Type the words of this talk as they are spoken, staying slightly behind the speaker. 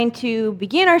To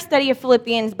begin our study of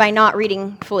Philippians by not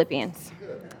reading Philippians.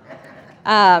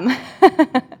 I'm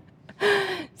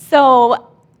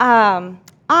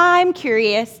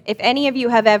curious if any of you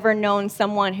have ever known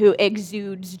someone who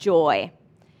exudes joy.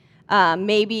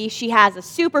 Maybe she has a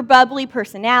super bubbly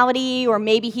personality, or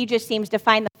maybe he just seems to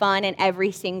find the fun in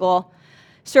every single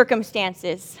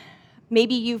circumstances.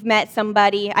 Maybe you've met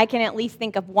somebody. I can at least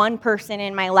think of one person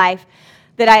in my life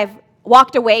that I've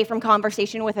walked away from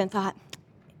conversation with and thought,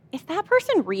 is that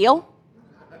person real?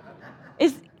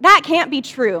 That can't be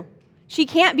true. She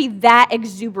can't be that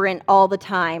exuberant all the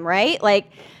time, right?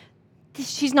 Like,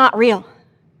 she's not real.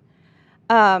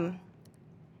 And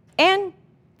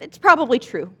it's probably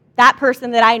true. That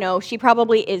person that I know, she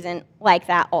probably isn't like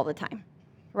that all the time,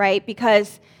 right?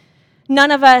 Because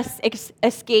none of us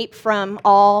escape from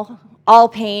all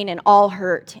pain and all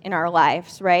hurt in our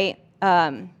lives, right?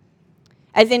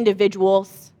 As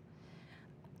individuals.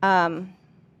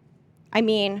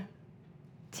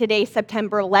 Today's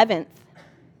September 11th.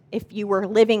 If you were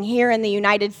living here in the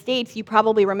United States, you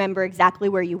probably remember exactly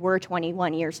where you were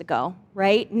 21 years ago,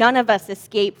 right? None of us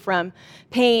escape from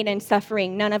pain and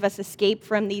suffering. None of us escape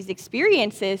from these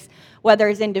experiences, whether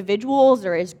as individuals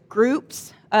or as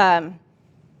groups. If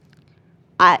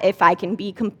I can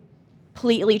be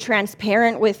completely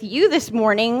transparent with you this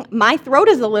morning, my throat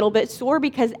is a little bit sore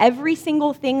because every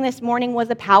single thing this morning was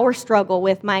a power struggle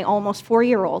with my almost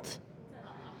 4-year-old.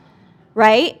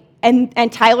 Right?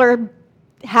 And Tyler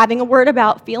having a word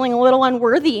about feeling a little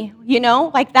unworthy,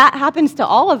 like that happens to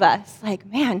all of us. Like,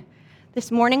 man, this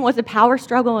morning was a power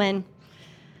struggle and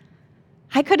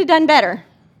I could have done better,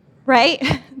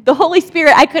 right? The Holy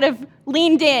Spirit, I could have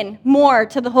leaned in more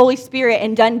to the Holy Spirit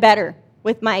and done better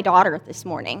with my daughter this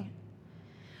morning.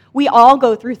 We all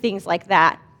go through things like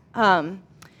that.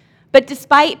 But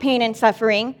despite pain and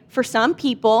suffering, for some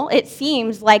people, it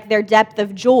seems like their depth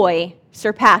of joy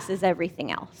surpasses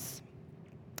everything else.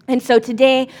 And so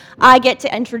today, I get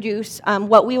to introduce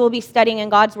what we will be studying in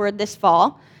God's Word this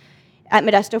fall at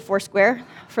Modesto Foursquare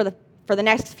for the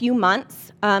next few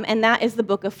months, and that is the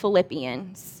book of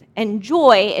Philippians. And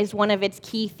joy is one of its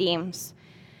key themes.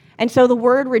 And so the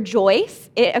word rejoice,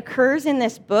 it occurs in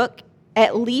this book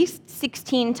at least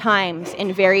 16 times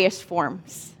in various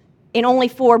forms, in only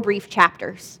 4 brief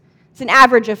chapters. It's an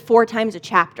average of 4 times a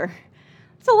chapter.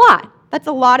 It's a lot. That's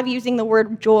a lot of using the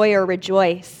word joy or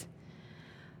rejoice.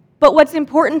 But what's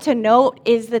important to note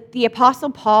is that the Apostle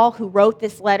Paul, who wrote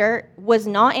this letter, was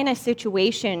not in a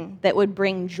situation that would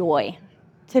bring joy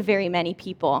to very many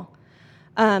people.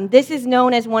 This is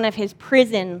known as one of his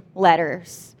prison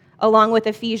letters, along with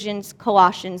Ephesians,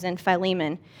 Colossians, and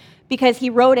Philemon, because he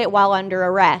wrote it while under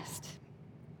arrest.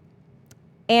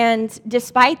 And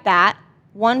despite that,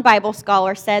 one Bible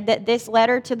scholar said that this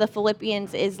letter to the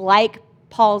Philippians is like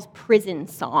Paul's prison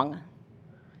song.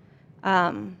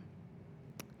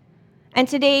 And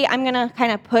today I'm going to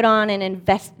kind of put on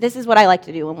this is what I like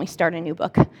to do when we start a new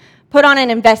book. Put on an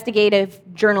investigative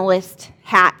journalist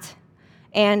hat.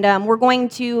 And we're going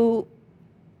to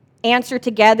answer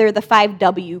together the 5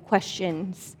 W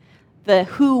questions. The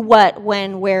who, what,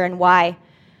 when, where, and why,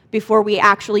 before we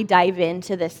actually dive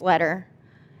into this letter.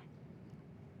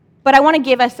 But I want to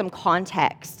give us some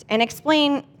context and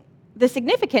explain the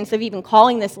significance of even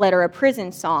calling this letter a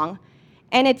prison song.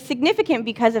 And it's significant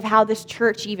because of how this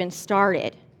church even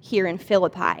started here in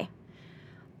Philippi.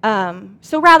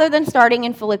 So rather than starting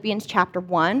in Philippians chapter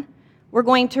 1, we're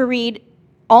going to read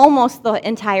almost the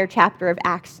entire chapter of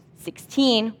Acts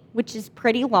 16, which is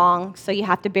pretty long, so you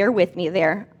have to bear with me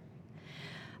there.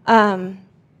 And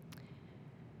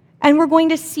we're going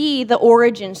to see the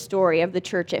origin story of the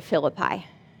church at Philippi.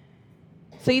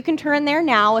 So you can turn there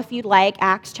now if you'd like,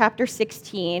 Acts chapter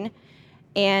 16.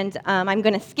 And I'm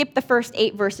going to skip the first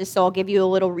 8 verses, so I'll give you a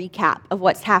little recap of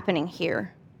what's happening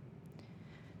here.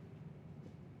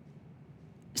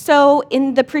 So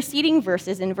in the preceding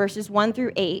verses, in verses 1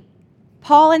 through 8,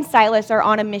 Paul and Silas are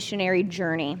on a missionary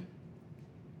journey.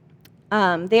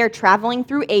 They are traveling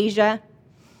through Asia,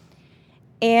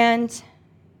 and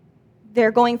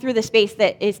they're going through the space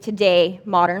that is today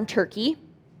modern Turkey.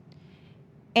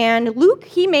 And Luke,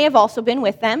 he may have also been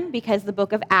with them because the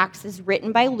book of Acts is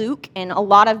written by Luke, and a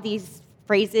lot of these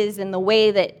phrases and the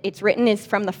way that it's written is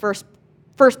from the first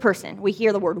person. We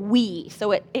hear the word we,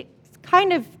 so it's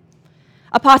kind of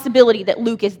a possibility that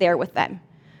Luke is there with them.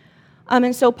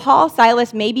 And so Paul,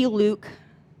 Silas, maybe Luke,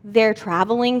 they're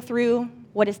traveling through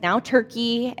what is now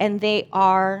Turkey, and they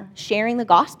are sharing the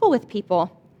gospel with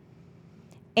people.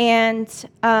 And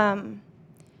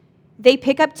they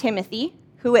pick up Timothy,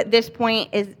 who at this point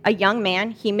is a young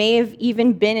man. He may have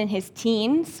even been in his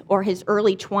teens or his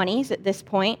early 20s at this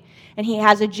point, and he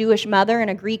has a Jewish mother and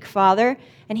a Greek father,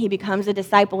 and he becomes a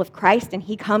disciple of Christ, and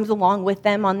he comes along with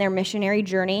them on their missionary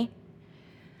journey.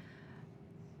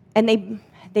 And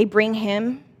they bring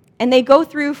him, and they go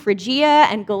through Phrygia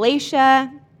and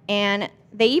Galatia, and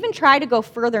they even try to go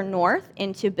further north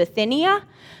into Bithynia,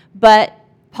 but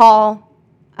Paul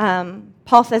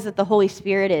says that the Holy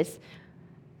Spirit is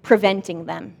preventing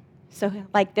them. So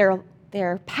like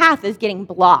their path is getting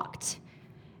blocked,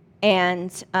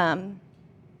 and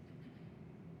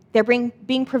they're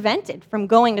being prevented from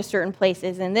going to certain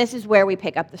places, and this is where we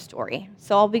pick up the story.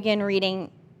 So I'll begin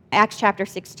reading Acts chapter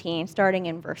 16, starting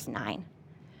in verse 9.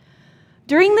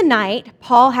 During the night,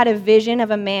 Paul had a vision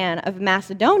of a man of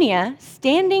Macedonia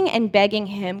standing and begging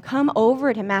him, "Come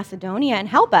over to Macedonia and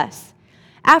help us."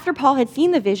 After Paul had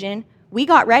seen the vision, we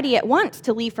got ready at once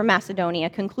to leave for Macedonia,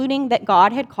 concluding that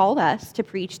God had called us to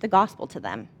preach the gospel to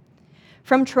them.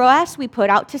 From Troas, we put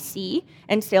out to sea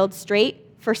and sailed straight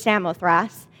for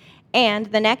Samothrace, and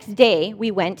the next day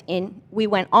we went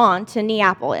on to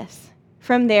Neapolis.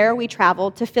 From there, we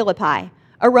traveled to Philippi,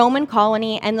 a Roman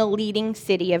colony and the leading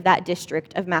city of that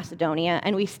district of Macedonia,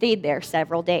 and we stayed there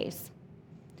several days.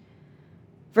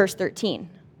 Verse 13.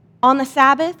 On the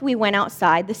Sabbath, we went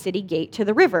outside the city gate to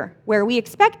the river, where we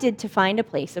expected to find a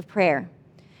place of prayer.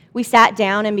 We sat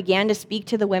down and began to speak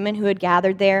to the women who had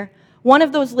gathered there. One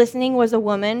of those listening was a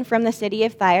woman from the city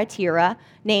of Thyatira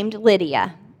named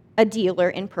Lydia, a dealer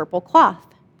in purple cloth.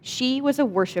 She was a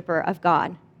worshiper of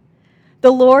God.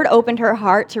 The Lord opened her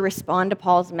heart to respond to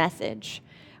Paul's message.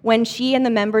 When she and the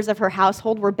members of her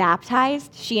household were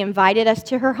baptized, she invited us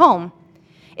to her home.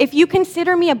 "If you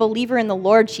consider me a believer in the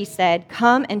Lord," she said,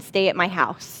 "come and stay at my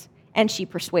house." And she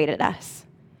persuaded us.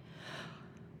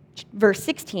 Verse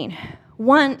 16.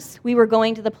 Once we were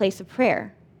going to the place of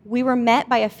prayer. We were met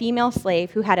by a female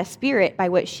slave who had a spirit by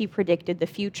which she predicted the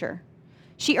future.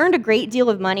 She earned a great deal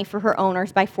of money for her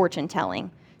owners by fortune-telling.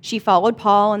 She followed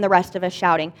Paul and the rest of us,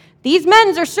 shouting, These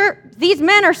men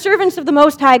are servants of the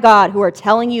Most High God who are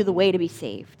telling you the way to be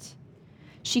saved."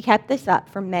 She kept this up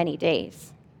for many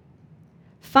days.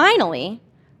 Finally,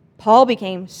 Paul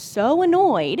became so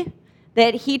annoyed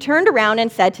that he turned around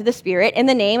and said to the spirit, "In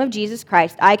the name of Jesus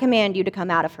Christ, I command you to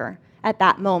come out of her." At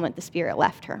that moment, the spirit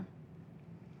left her.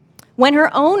 When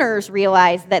her owners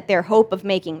realized that their hope of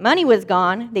making money was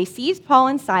gone, they seized Paul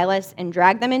and Silas and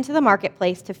dragged them into the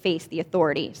marketplace to face the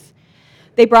authorities.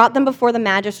 They brought them before the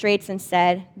magistrates and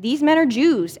said, "These men are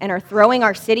Jews and are throwing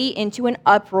our city into an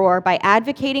uproar by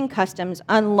advocating customs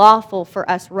unlawful for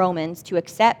us Romans to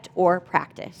accept or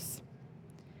practice."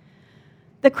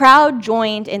 The crowd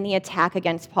joined in the attack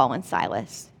against Paul and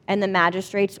Silas, and the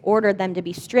magistrates ordered them to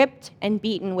be stripped and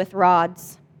beaten with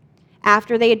rods.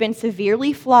 After they had been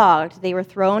severely flogged, they were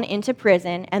thrown into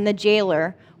prison, and the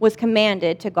jailer was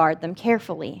commanded to guard them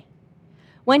carefully.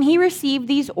 When he received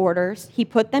these orders, he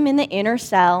put them in the inner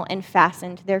cell and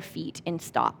fastened their feet in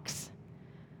stocks.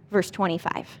 Verse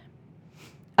 25.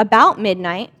 About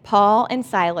midnight, Paul and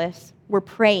Silas were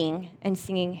praying and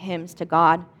singing hymns to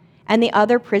God, and the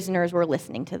other prisoners were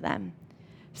listening to them.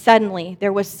 Suddenly,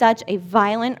 there was such a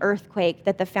violent earthquake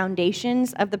that the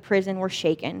foundations of the prison were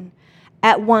shaken.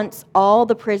 At once, all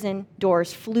the prison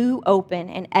doors flew open,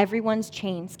 and everyone's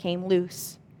chains came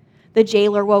loose. The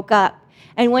jailer woke up,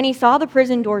 and when he saw the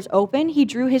prison doors open, he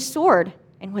drew his sword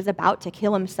and was about to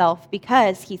kill himself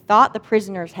because he thought the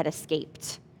prisoners had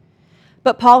escaped.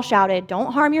 But Paul shouted,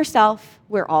 "Don't harm yourself,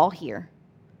 we're all here."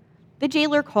 The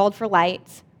jailer called for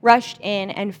lights, rushed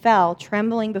in, and fell,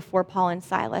 trembling before Paul and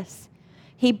Silas.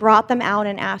 He brought them out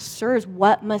and asked, "Sirs,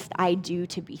 what must I do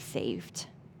to be saved?"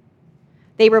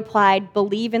 They replied,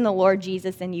 "Believe in the Lord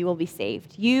Jesus and you will be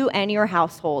saved, you and your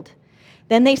household."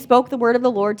 Then they spoke the word of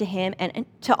the Lord to him and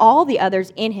to all the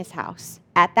others in his house.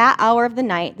 At that hour of the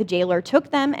night, the jailer took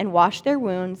them and washed their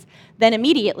wounds. Then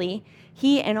immediately,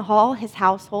 he and all his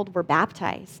household were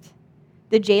baptized.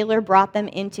 The jailer brought them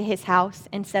into his house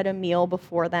and set a meal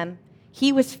before them.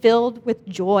 He was filled with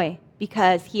joy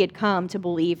because he had come to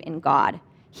believe in God,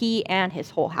 he and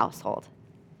his whole household.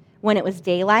 When it was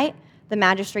daylight, the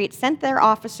magistrates sent their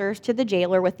officers to the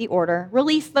jailer with the order,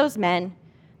 "Release those men."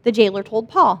 The jailer told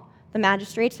Paul, "The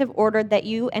magistrates have ordered that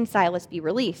you and Silas be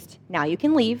released. Now you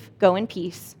can leave. Go in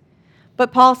peace."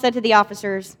 But Paul said to the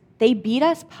officers, "They beat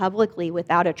us publicly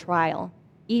without a trial,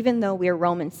 even though we are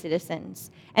Roman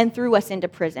citizens, and threw us into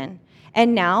prison.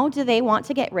 And now do they want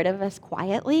to get rid of us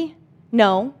quietly?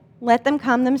 No, let them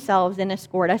come themselves and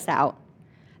escort us out."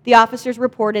 The officers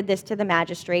reported this to the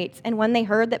magistrates, and when they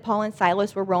heard that Paul and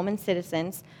Silas were Roman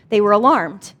citizens, they were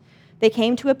alarmed. They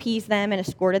came to appease them and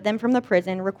escorted them from the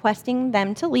prison, requesting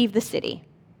them to leave the city.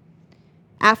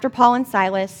 After Paul and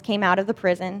Silas came out of the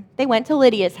prison, they went to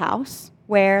Lydia's house,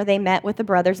 where they met with the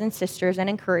brothers and sisters and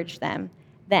encouraged them.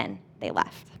 Then they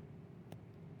left.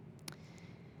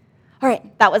 All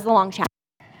right, that was the long chapter.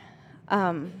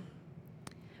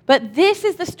 But this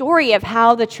is the story of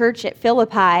how the church at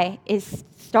Philippi is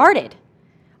started.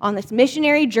 On this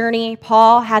missionary journey,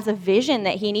 Paul has a vision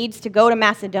that he needs to go to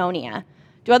Macedonia.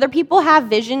 Do other people have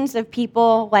visions of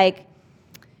people like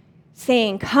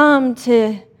saying, come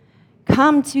to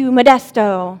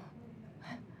Modesto.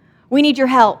 We need your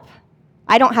help.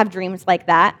 I don't have dreams like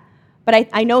that, but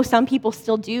I know some people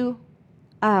still do.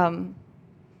 And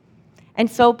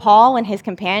so Paul and his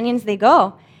companions, they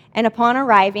go. And upon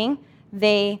arriving,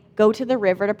 they go to the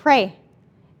river to pray.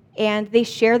 And they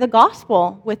share the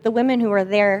gospel with the women who are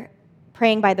there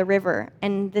praying by the river.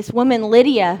 And this woman,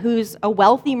 Lydia, who's a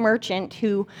wealthy merchant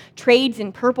who trades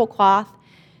in purple cloth,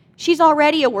 she's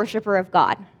already a worshiper of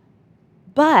God.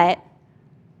 But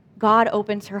God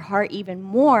opens her heart even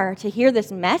more to hear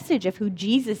this message of who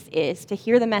Jesus is, to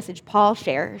hear the message Paul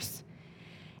shares.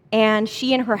 And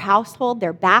she and her household,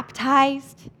 they're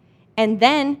baptized. And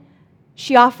then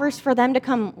she offers for them to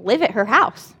come live at her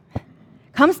house.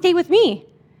 Come stay with me.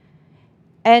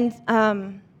 And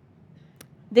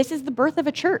this is the birth of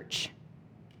a church.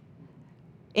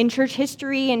 In church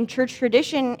history and church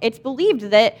tradition, it's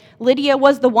believed that Lydia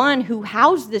was the one who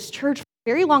housed this church for a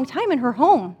very long time in her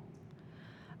home.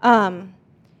 And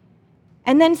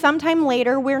then sometime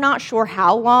later, we're not sure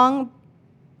how long,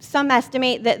 some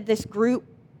estimate that this group,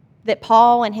 that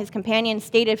Paul and his companions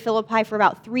stayed at Philippi for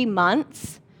about 3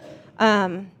 months.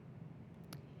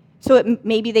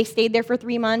 Maybe they stayed there for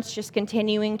 3 months, just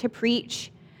continuing to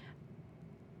preach.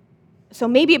 So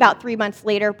maybe about 3 months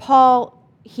later, Paul,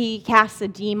 he casts a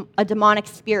demonic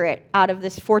spirit out of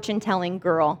this fortune-telling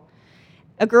girl.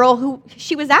 A girl who,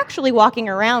 she was actually walking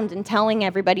around and telling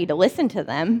everybody to listen to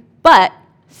them, but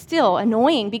still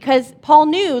annoying because Paul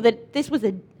knew that this was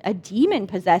a demon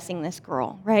possessing this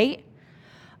girl, right?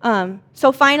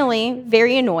 So finally,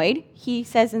 very annoyed, he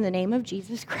says, in the name of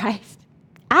Jesus Christ,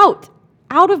 out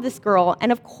of this girl.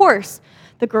 And of course,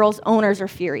 the girl's owners are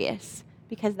furious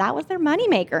because that was their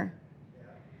moneymaker.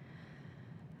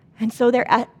 And so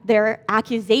their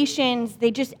accusations, they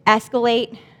just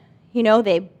escalate. You know,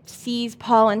 they seize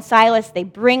Paul and Silas, they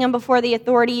bring them before the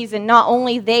authorities, and not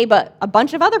only they, but a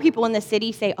bunch of other people in the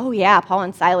city say, oh yeah, Paul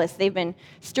and Silas, they've been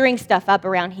stirring stuff up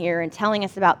around here and telling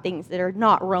us about things that are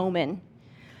not Roman.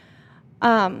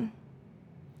 And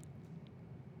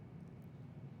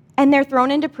they're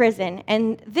thrown into prison.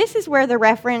 And this is where the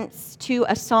reference to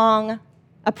a song,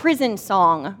 a prison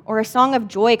song, or a song of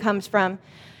joy comes from.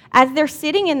 As they're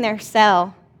sitting in their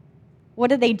cell, what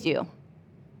do?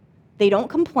 They don't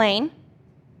complain.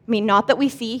 I mean, not that we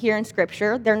see here in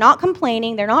Scripture. They're not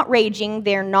complaining. They're not raging.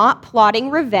 They're not plotting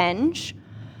revenge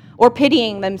or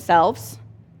pitying themselves.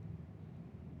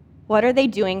 What are they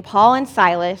doing? Paul and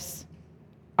Silas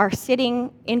are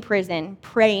sitting in prison,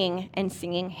 praying and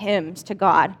singing hymns to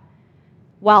God,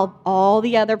 while all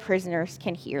the other prisoners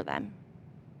can hear them.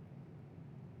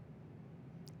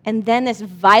 And then this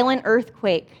violent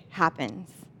earthquake happens,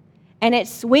 and it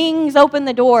swings open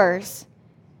the doors.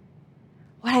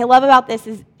 What I love about this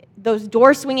is those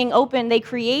doors swinging open, they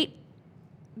create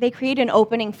an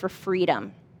opening for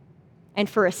freedom and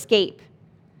for escape.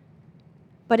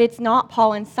 But it's not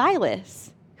Paul and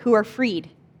Silas who are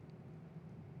freed.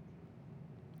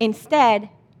 Instead,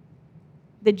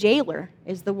 the jailer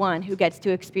is the one who gets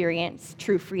to experience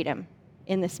true freedom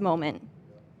in this moment.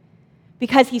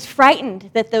 Because he's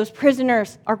frightened that those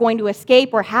prisoners are going to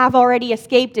escape or have already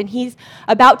escaped, and he's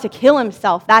about to kill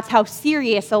himself. That's how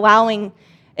serious allowing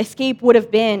escape would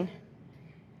have been.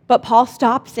 But Paul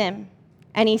stops him,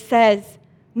 and he says,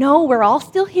 no, we're all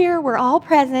still here. We're all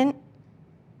present.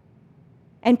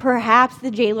 And perhaps the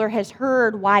jailer has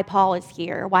heard why Paul is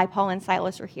here, why Paul and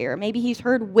Silas are here. Maybe he's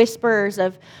heard whispers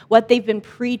of what they've been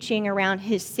preaching around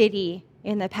his city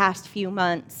in the past few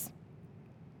months.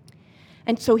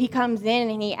 And so he comes in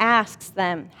and he asks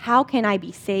them, how can I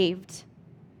be saved?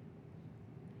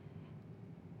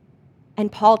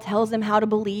 And Paul tells him how to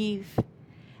believe.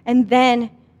 And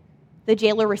then the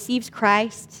jailer receives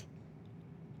Christ.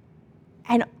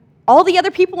 And all the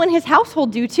other people in his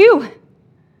household do too.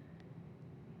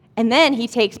 And then he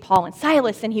takes Paul and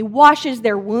Silas and he washes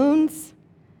their wounds.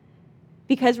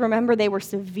 Because remember, they were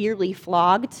severely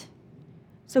flogged.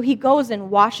 So he goes and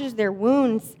washes their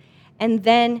wounds. And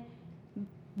then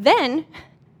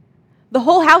the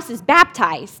whole house is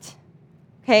baptized,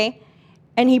 okay?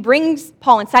 And he brings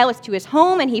Paul and Silas to his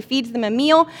home, and he feeds them a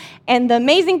meal. And the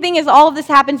amazing thing is all of this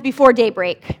happens before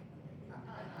daybreak.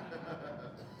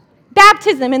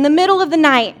 Baptism in the middle of the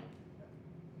night.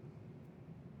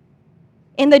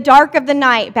 In the dark of the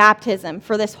night, baptism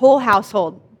for this whole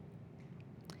household.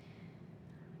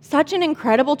 Such an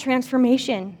incredible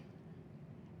transformation.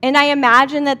 And I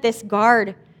imagine that this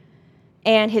guard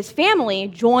and his family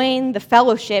join the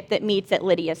fellowship that meets at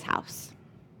Lydia's house.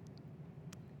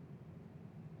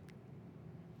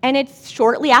 And it's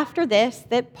shortly after this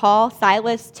that Paul,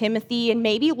 Silas, Timothy, and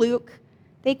maybe Luke,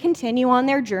 they continue on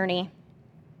their journey.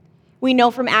 We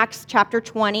know from Acts chapter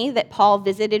 20 that Paul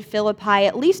visited Philippi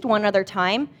at least one other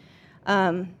time.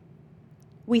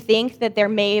 We think that there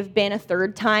may have been a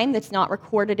third time that's not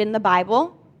recorded in the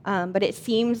Bible, but it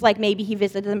seems like maybe he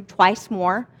visited them twice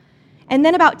more. And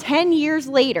then about 10 years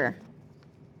later,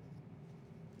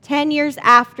 10 years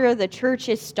after the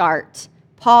church's start,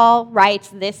 Paul writes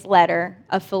this letter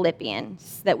of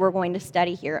Philippians that we're going to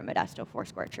study here at Modesto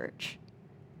Foursquare Church.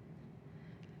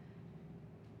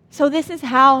 So this is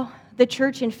how the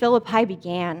church in Philippi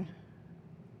began.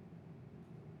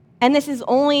 And this is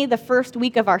only the first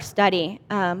week of our study.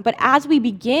 But as we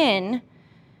begin,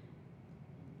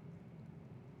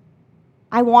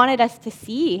 I wanted us to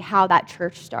see how that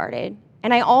church started.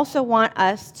 And I also want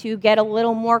us to get a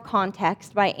little more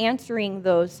context by answering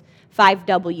those 5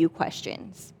 W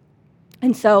questions.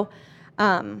 And so,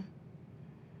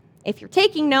 if you're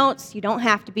taking notes, you don't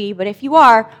have to be, but if you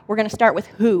are, we're going to start with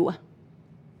who.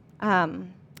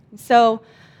 So,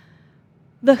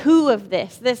 the who of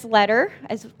this letter,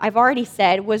 as I've already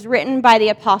said, was written by the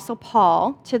Apostle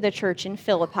Paul to the church in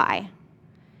Philippi.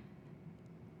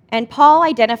 And Paul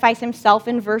identifies himself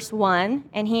in verse 1,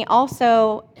 and he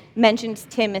also mentions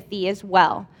Timothy as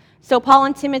well. So Paul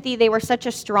and Timothy, they were such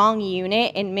a strong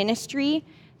unit in ministry.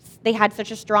 They had such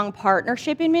a strong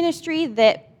partnership in ministry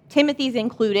that Timothy's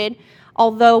included,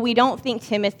 although we don't think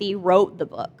Timothy wrote the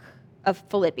book of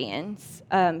Philippians.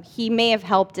 He may have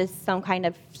helped as some kind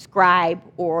of scribe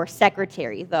or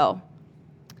secretary, though.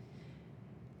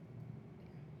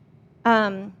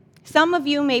 Some of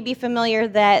you may be familiar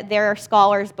that there are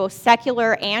scholars, both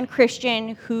secular and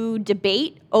Christian, who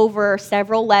debate over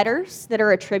several letters that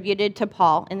are attributed to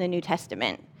Paul in the New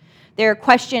Testament. There are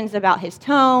questions about his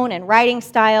tone and writing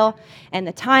style and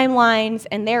the timelines,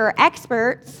 and there are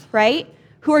experts, right,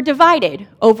 who are divided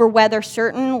over whether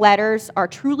certain letters are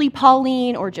truly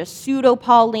Pauline or just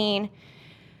pseudo-Pauline.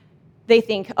 They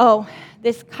think, oh,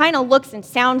 this kind of looks and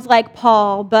sounds like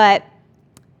Paul, but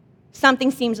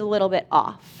something seems a little bit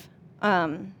off.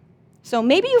 So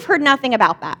maybe you've heard nothing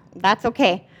about that. That's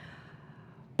okay.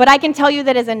 But I can tell you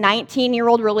that as a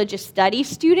 19-year-old religious studies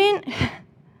student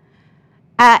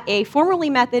at a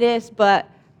formerly Methodist but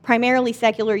primarily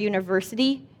secular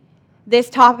university, this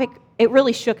topic, it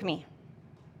really shook me.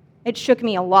 It shook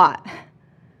me a lot.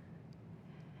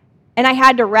 And I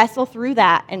had to wrestle through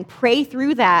that and pray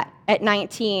through that at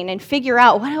 19 and figure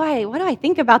out what do I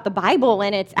think about the Bible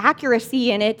and its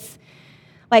accuracy and its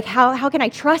like, how can I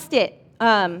trust it?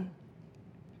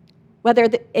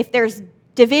 If there's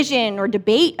division or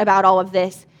debate about all of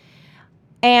this.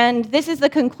 And this is the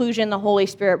conclusion the Holy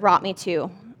Spirit brought me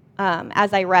to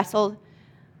as I wrestled,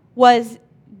 was,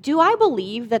 do I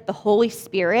believe that the Holy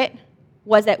Spirit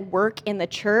was at work in the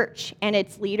church and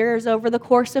its leaders over the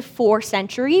course of 4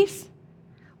 centuries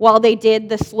while they did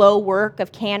the slow work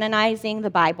of canonizing the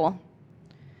Bible?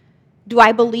 Do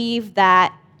I believe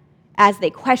that as they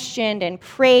questioned and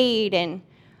prayed and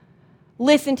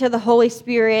listened to the Holy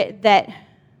Spirit, that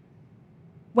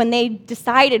when they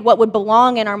decided what would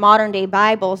belong in our modern day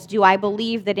Bibles, do I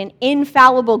believe that an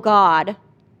infallible God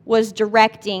was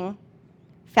directing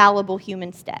fallible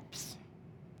human steps?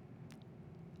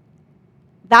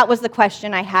 That was the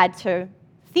question I had to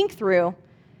think through.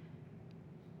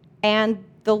 And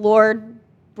the Lord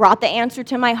brought the answer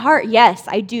to my heart. Yes,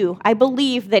 I do. I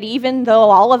believe that even though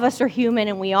all of us are human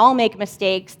and we all make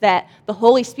mistakes, that the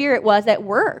Holy Spirit was at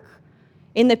work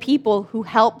in the people who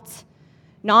helped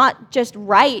not just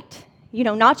write,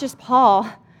 not just Paul,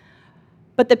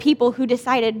 but the people who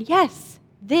decided, yes,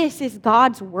 this is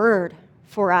God's word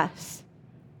for us.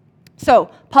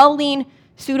 So, Pauline,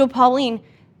 pseudo-Pauline,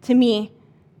 to me,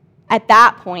 at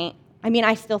that point,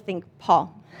 I still think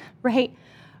Paul, right?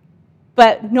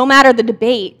 But no matter the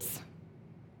debates,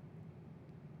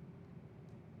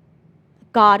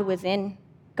 God was in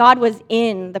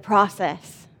the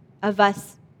process of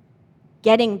us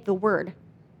getting the word,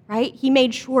 right? He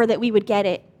made sure that we would get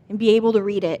it and be able to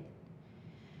read it.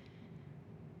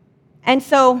 And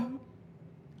so,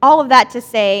 all of that to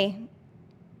say,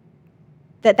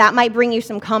 that might bring you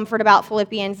some comfort about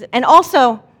Philippians. And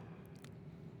also,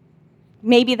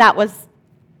 maybe that was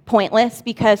pointless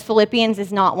because Philippians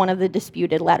is not one of the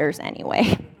disputed letters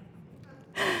anyway.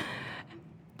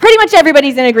 Pretty much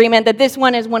everybody's in agreement that this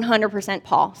one is 100%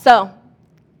 Paul. So,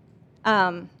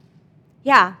 the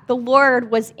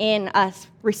Lord was in us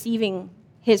receiving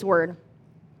his word.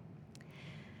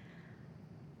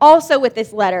 Also with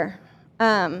this letter,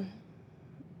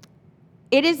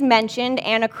 it is mentioned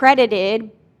and accredited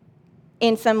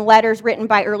in some letters written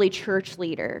by early church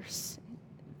leaders.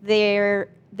 They're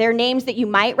names that you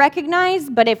might recognize,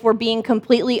 but if we're being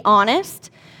completely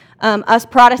honest, us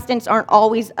Protestants aren't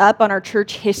always up on our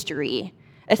church history,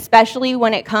 especially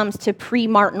when it comes to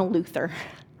pre-Martin Luther,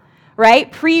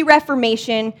 right?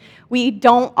 Pre-Reformation, we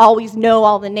don't always know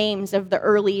all the names of the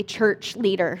early church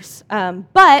leaders.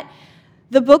 But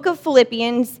the book of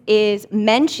Philippians is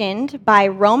mentioned by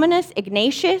Romanus,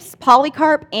 Ignatius,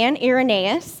 Polycarp, and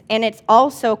Irenaeus, and it's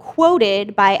also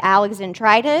quoted by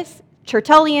Alexandritus,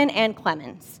 Tertullian, and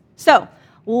Clemens. So,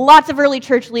 lots of early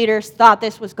church leaders thought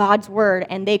this was God's word,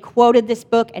 and they quoted this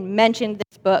book and mentioned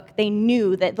this book. They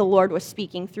knew that the Lord was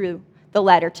speaking through the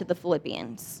letter to the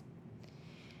Philippians.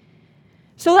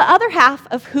 So the other half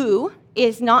of who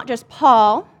is not just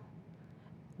Paul,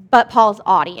 but Paul's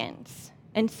audience.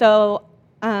 And so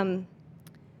the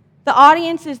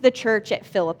audience is the church at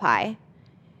Philippi.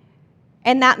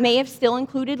 And that may have still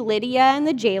included Lydia and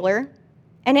the jailer,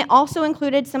 and it also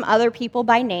included some other people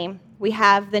by name. We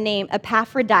have the name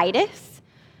Epaphroditus,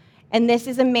 and this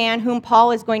is a man whom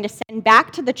Paul is going to send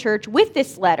back to the church with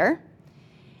this letter.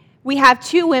 We have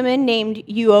two women named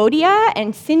Euodia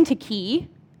and Syntyche,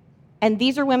 and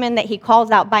these are women that he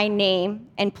calls out by name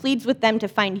and pleads with them to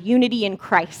find unity in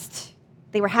Christ.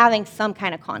 They were having some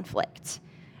kind of conflict.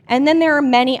 And then there are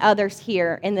many others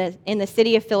here in the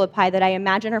city of Philippi that I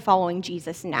imagine are following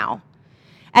Jesus now.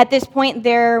 At this point,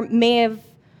 there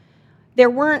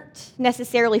weren't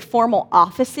necessarily formal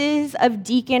offices of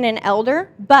deacon and elder,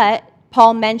 but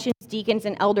Paul mentions deacons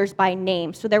and elders by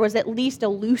name. So there was at least a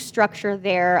loose structure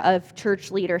there of church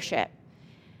leadership.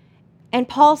 And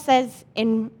Paul says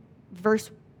in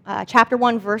chapter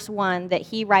 1, verse 1, that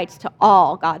he writes to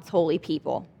all God's holy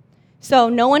people. So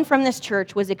no one from this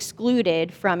church was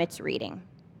excluded from its reading.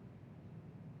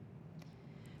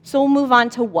 So we'll move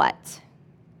on to what?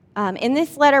 In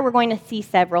this letter, we're going to see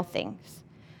several things.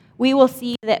 We will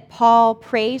see that Paul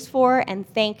prays for and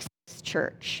thanks his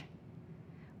church.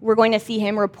 We're going to see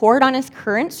him report on his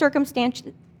current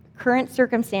circumstances,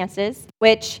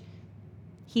 which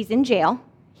he's in jail.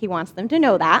 He wants them to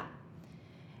know that.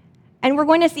 And we're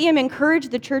going to see him encourage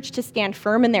the church to stand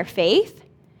firm in their faith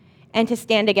and to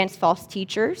stand against false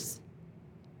teachers.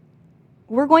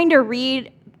 We're going to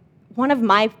read one of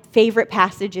my favorite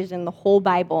passages in the whole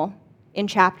Bible in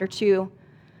chapter 2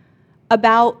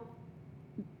 about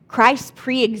Christ's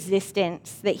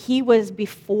pre-existence, that he was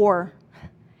before.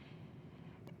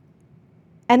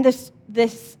 And this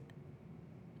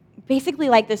basically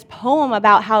like this poem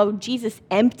about how Jesus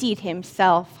emptied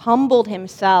himself, humbled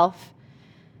himself,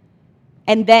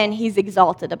 and then he's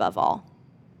exalted above all.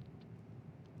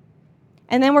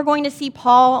 And then we're going to see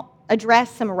Paul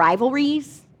address some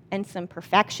rivalries and some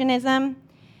perfectionism.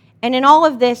 And in all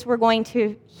of this, we're going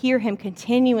to hear him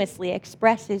continuously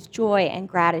express his joy and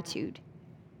gratitude.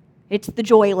 It's the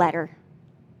joy letter.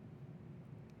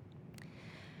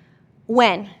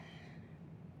 When?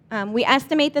 We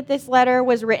estimate that this letter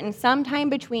was written sometime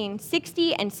between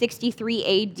 60 and 63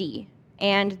 AD.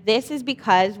 And this is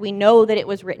because we know that it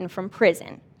was written from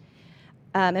prison.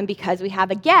 And because we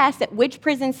have a guess at which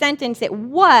prison sentence it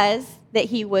was that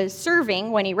he was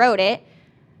serving when he wrote it,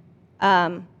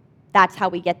 that's how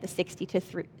we get the 60 to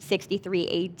 63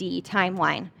 AD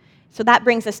timeline. So that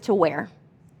brings us to where?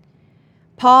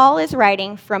 Paul is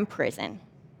writing from prison.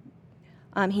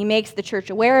 He makes the church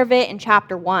aware of it in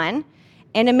chapter 1.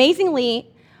 And amazingly,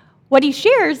 what he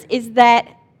shares is that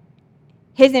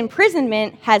his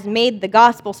imprisonment has made the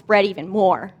gospel spread even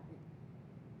more.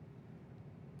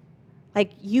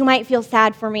 Like, you might feel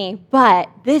sad for me, but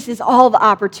this is all the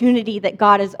opportunity that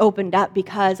God has opened up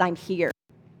because I'm here.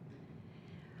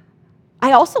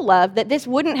 I also love that this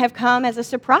wouldn't have come as a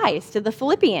surprise to the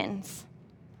Philippians.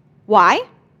 Why?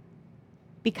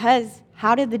 Because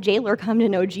how did the jailer come to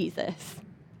know Jesus?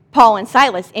 Paul and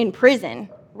Silas in prison,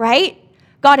 right?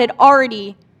 God had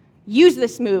already used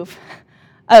this move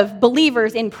of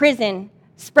believers in prison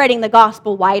spreading the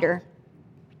gospel wider.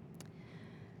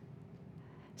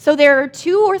 So there are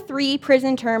 2 or 3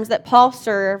 prison terms that Paul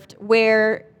served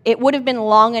where it would have been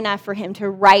long enough for him to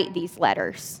write these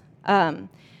letters.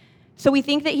 So we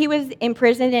think that he was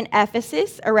imprisoned in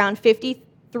Ephesus around 50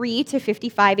 53 to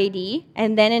 55 AD,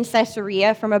 and then in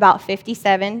Caesarea from about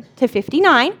 57 to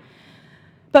 59.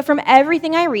 But from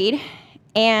everything I read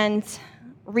and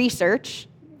research,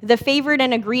 the favored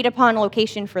and agreed upon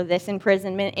location for this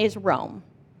imprisonment is Rome.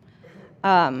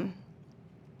 And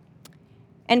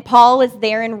Paul is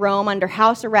there in Rome under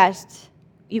house arrest.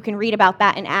 You can read about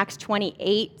that in Acts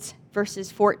 28,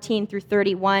 verses 14 through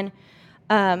 31.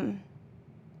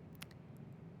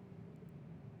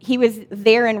 He was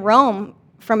there in Rome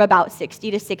from about 60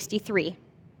 to 63.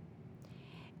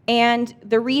 And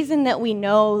the reason that we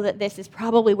know that this is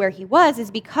probably where he was is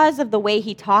because of the way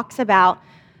he talks about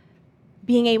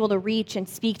being able to reach and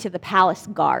speak to the palace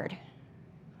guard.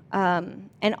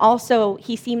 And also,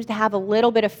 he seems to have a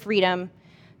little bit of freedom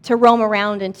to roam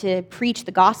around and to preach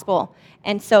the gospel.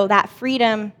 And so that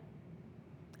freedom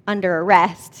under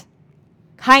arrest,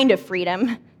 kind of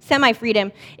freedom,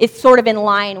 semi-freedom, is sort of in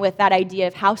line with that idea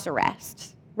of house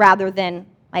arrest rather than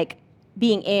like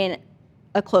being in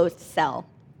a closed cell.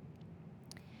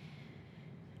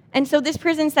 And so this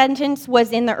prison sentence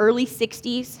was in the early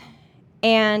 60s,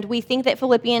 and we think that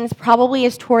Philippians probably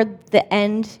is toward the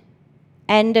end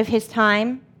of his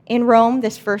time in Rome,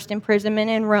 this first imprisonment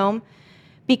in Rome,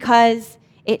 because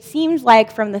it seems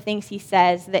like from the things he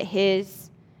says that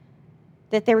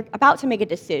they're about to make a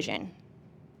decision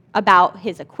about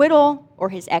his acquittal or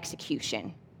his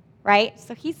execution, right?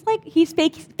 So he's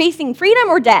facing freedom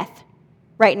or death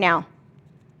right now.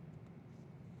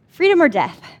 Freedom or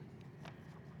death.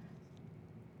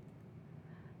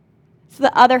 So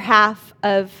the other half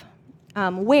of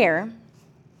we're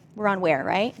on where,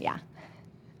 right? Yeah.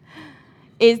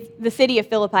 Is the city of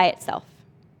Philippi itself.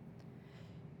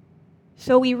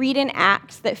 So we read in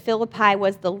Acts that Philippi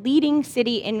was the leading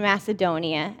city in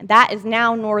Macedonia. That is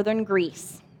now northern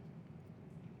Greece.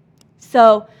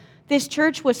 So this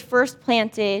church was the first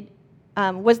planted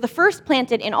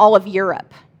in all of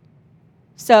Europe.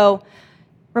 So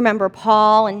remember,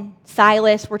 Paul and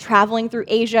Silas were traveling through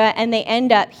Asia, and they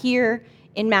end up here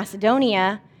in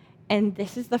Macedonia, and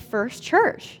this is the first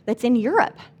church that's in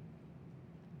Europe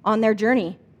on their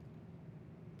journey.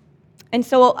 And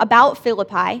so about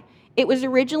Philippi, it was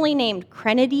originally named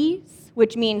Crenides,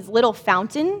 which means little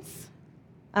fountains,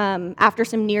 after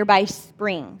some nearby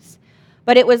springs.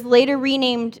 But it was later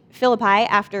renamed Philippi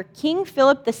after King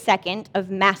Philip II of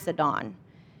Macedon,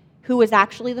 who was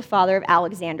actually the father of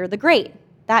Alexander the Great.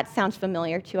 That sounds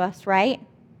familiar to us, right?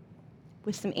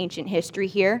 With some ancient history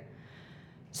here.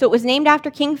 So it was named after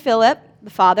King Philip,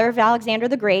 the father of Alexander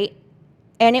the Great,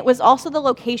 and it was also the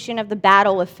location of the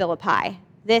Battle of Philippi.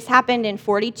 This happened in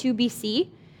 42 BC,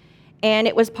 and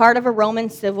it was part of a Roman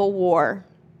civil war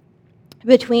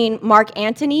between Mark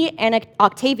Antony and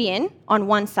Octavian on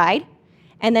one side,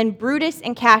 and then Brutus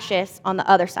and Cassius on the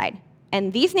other side.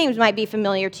 And these names might be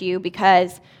familiar to you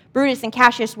because Brutus and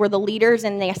Cassius were the leaders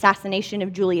in the assassination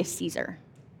of Julius Caesar.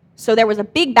 So there was a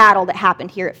big battle that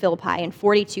happened here at Philippi in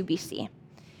 42 BC.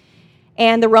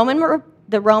 And the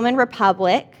Roman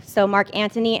Republic, so Mark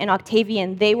Antony and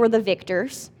Octavian, they were the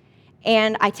victors.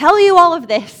 And I tell you all of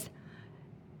this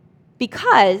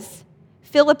because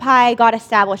Philippi got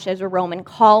established as a Roman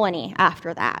colony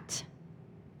after that.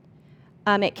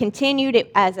 It continued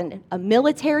as a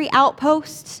military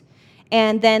outpost,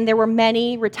 and then there were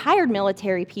many retired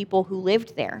military people who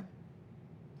lived there.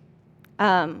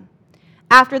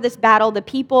 After this battle, the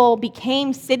people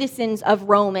became citizens of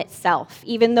Rome itself.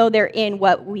 Even though they're in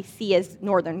what we see as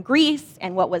northern Greece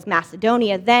and what was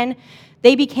Macedonia then,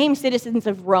 they became citizens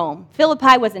of Rome.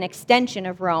 Philippi was an extension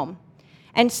of Rome.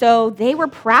 And so they were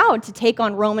proud to take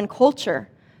on Roman culture.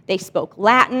 They spoke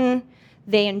Latin,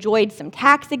 they enjoyed some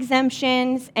tax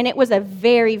exemptions, and it was a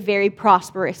very, very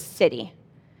prosperous city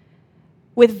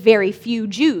with very few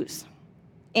Jews.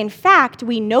 In fact,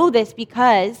 we know this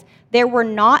because there were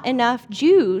not enough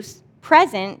Jews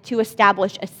present to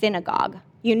establish a synagogue.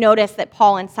 You notice that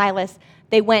Paul and Silas,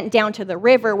 they went down to the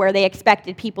river where they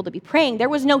expected people to be praying. There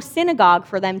was no synagogue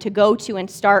for them to go to and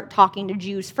start talking to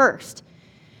Jews first.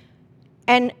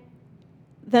 And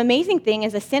the amazing thing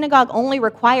is a synagogue only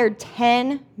required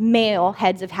 10 male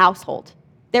heads of household.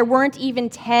 There weren't even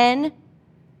 10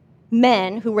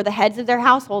 men who were the heads of their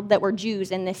household that were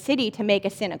Jews in this city to make a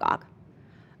synagogue.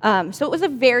 So it was a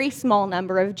very small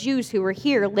number of Jews who were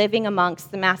here living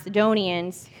amongst the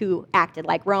Macedonians who acted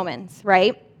like Romans,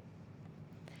 right?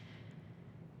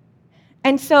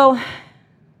 And so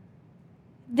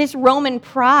this Roman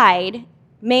pride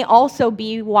may also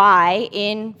be why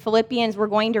in Philippians we're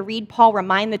going to read Paul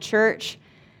remind the church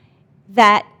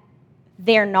that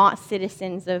they're not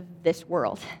citizens of this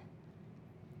world.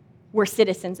 We're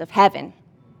citizens of heaven.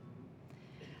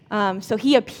 So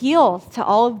he appeals to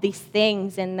all of these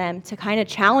things in them to kind of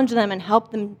challenge them and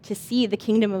help them to see the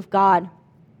kingdom of God.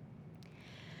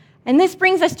 And this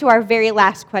brings us to our very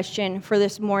last question for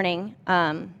this morning.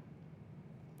 I'm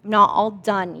not all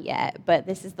done yet, but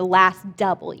this is the last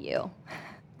W.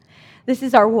 This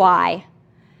is our why.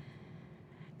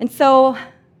 And so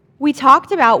we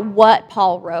talked about what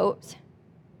Paul wrote,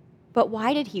 but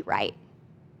why did he write?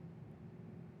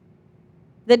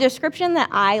 The description that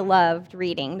I loved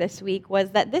reading this week was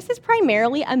that this is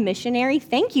primarily a missionary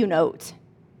thank you note.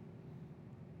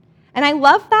 And I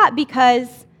love that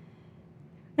because,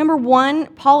 number one,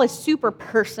 Paul is super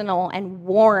personal and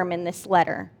warm in this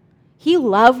letter. He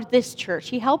loved this church.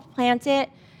 He helped plant it,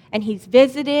 and he's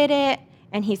visited it,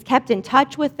 and he's kept in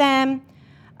touch with them.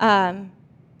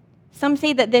 Some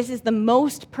say that this is the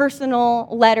most personal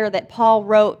letter that Paul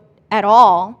wrote at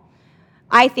all.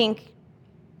 I think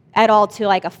at all to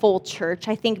like a full church.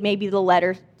 I think maybe the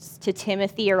letters to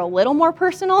Timothy are a little more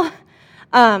personal.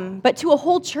 But to a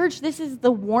whole church, this is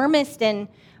the warmest and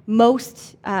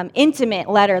most intimate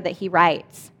letter that he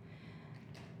writes.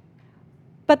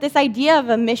 But this idea of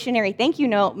a missionary thank you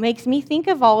note makes me think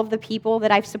of all of the people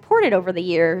that I've supported over the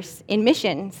years in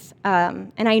missions.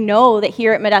 And I know that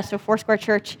here at Modesto Foursquare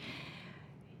Church,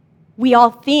 we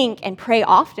all think and pray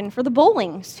often for the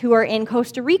Bowlings who are in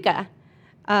Costa Rica.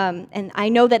 And I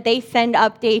know that they send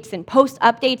updates and post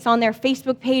updates on their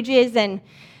Facebook pages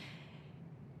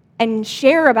and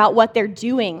share about what they're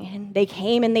doing. And they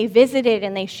came and they visited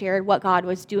and they shared what God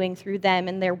was doing through them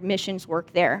and their missions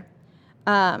work there.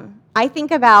 I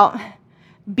think about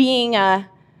being a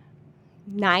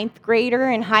ninth grader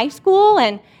in high school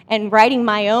and writing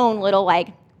my own little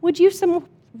would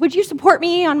you support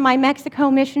me on my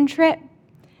Mexico mission trip?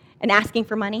 And asking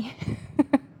for money.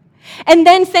 And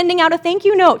then sending out a thank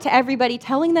you note to everybody,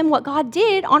 telling them what God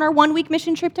did on our 1-week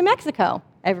mission trip to Mexico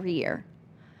every year.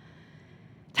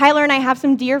 Tyler and I have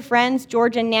some dear friends,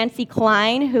 George and Nancy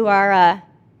Klein, who are, I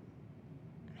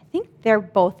think they're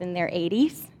both in their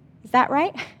 80s. Is that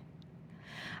right?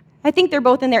 I think they're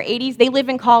both in their 80s. They live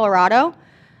in Colorado,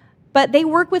 but they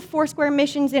work with Foursquare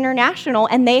Missions International,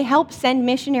 and they help send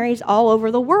missionaries all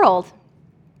over the world.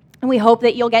 And we hope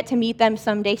that you'll get to meet them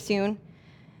someday soon.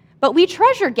 But we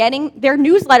treasure getting their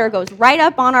newsletter goes right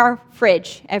up on our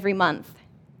fridge every month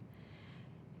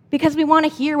because we want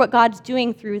to hear what God's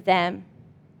doing through them.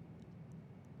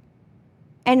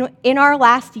 And in our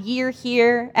last year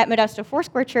here at Modesto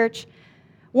Foursquare Church,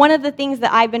 one of the things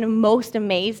that I've been most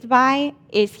amazed by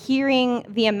is hearing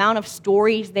the amount of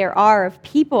stories there are of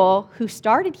people who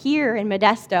started here in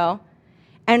Modesto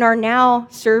and are now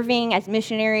serving as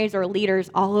missionaries or leaders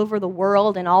all over the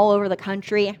world and all over the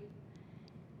country.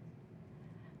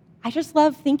 I just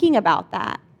love thinking about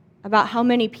that, about how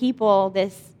many people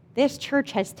this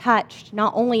church has touched,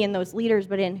 not only in those leaders,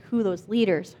 but in who those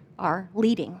leaders are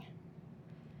leading.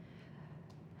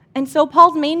 And so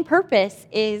Paul's main purpose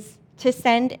is to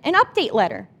send an update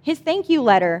letter, his thank you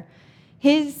letter,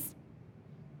 this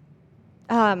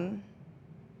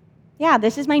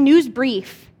is my news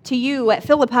brief to you at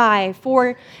Philippi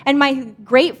and my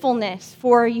gratefulness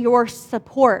for your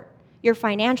support, your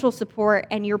financial support,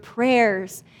 and your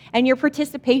prayers, and your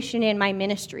participation in my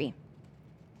ministry.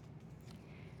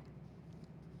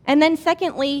 And then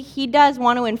secondly, he does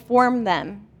want to inform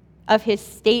them of his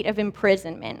state of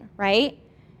imprisonment, right?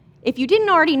 If you didn't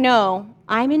already know,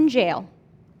 I'm in jail.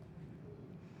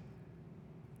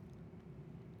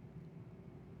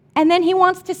 And then he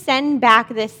wants to send back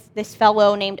this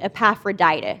fellow named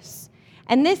Epaphroditus.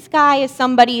 And this guy is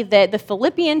somebody that the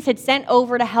Philippians had sent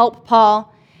over to help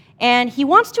Paul. And he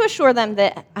wants to assure them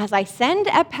that as I send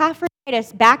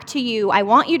Epaphroditus back to you, I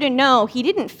want you to know he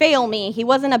didn't fail me. He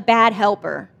wasn't a bad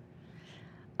helper.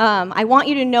 I want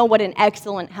you to know what an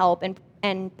excellent help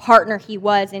and partner he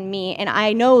was in me. And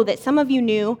I know that some of you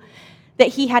knew that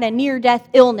he had a near-death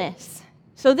illness.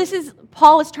 So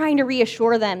Paul is trying to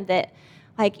reassure them that,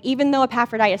 even though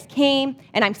Epaphroditus came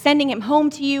and I'm sending him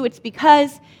home to you, it's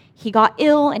because he got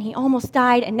ill and he almost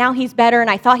died and now he's better and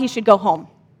I thought he should go home,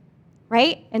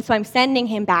 right? And so I'm sending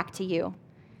him back to you.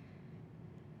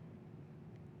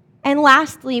 And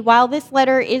lastly, while this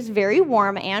letter is very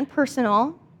warm and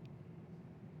personal,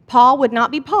 Paul would not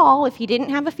be Paul if he didn't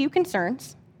have a few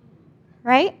concerns,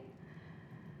 right?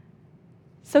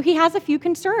 So he has a few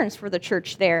concerns for the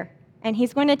church there, and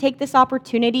he's going to take this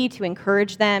opportunity to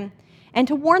encourage them and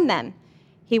to warn them.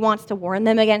 He wants to warn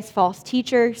them against false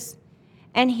teachers,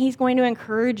 and he's going to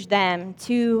encourage them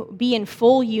to be in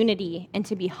full unity and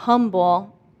to be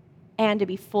humble and to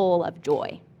be full of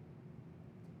joy.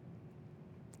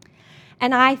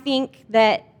 And I think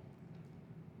that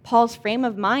Paul's frame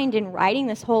of mind in writing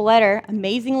this whole letter,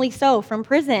 amazingly so, from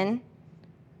prison,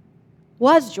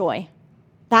 was joy.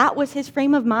 That was his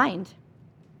frame of mind.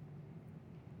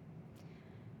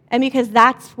 And because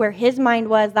that's where his mind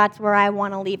was, that's where I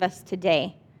want to leave us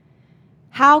today.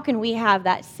 How can we have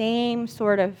that same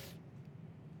sort of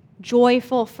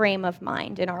joyful frame of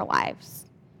mind in our lives?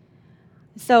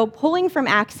 So pulling from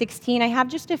Acts 16, I have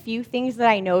just a few things that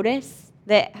I notice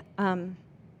that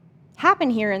happen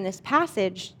here in this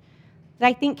passage that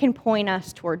I think can point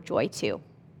us toward joy too.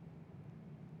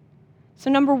 So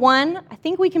number one, I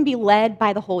think we can be led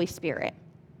by the Holy Spirit.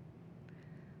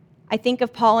 I think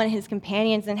of Paul and his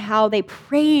companions and how they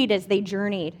prayed as they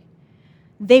journeyed.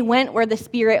 They went where the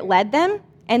Spirit led them,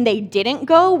 and they didn't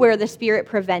go where the Spirit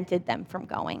prevented them from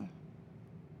going.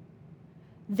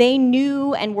 They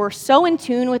knew and were so in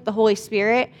tune with the Holy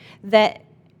Spirit that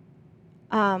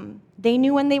they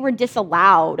knew when they were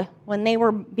disallowed, when they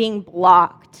were being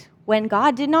blocked, when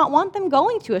God did not want them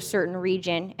going to a certain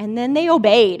region, and then they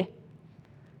obeyed.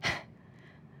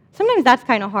 Sometimes that's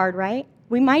kind of hard, right?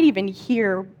 We might even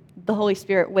hear the Holy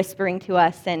Spirit whispering to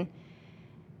us, and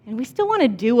we still want to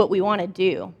do what we want to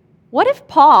do. What if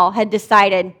Paul had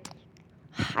decided,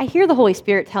 I hear the Holy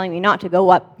Spirit telling me not to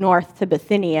go up north to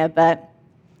Bithynia, but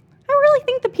I really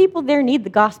think the people there need the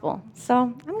gospel, so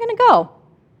I'm going to go.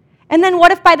 And then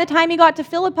what if by the time he got to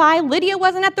Philippi, Lydia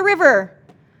wasn't at the river?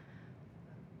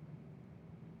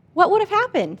 What would have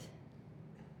happened?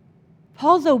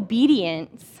 Paul's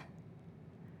obedience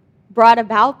brought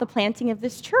about the planting of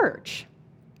this church.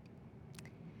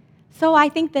 So I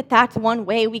think that that's one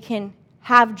way we can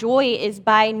have joy, is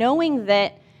by knowing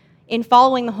that in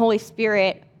following the Holy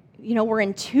Spirit, we're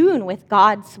in tune with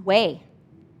God's way.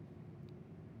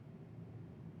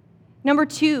 Number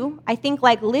two, I think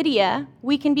like Lydia,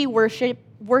 we can be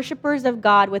worshipers of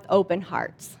God with open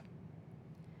hearts.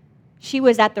 She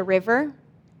was at the river.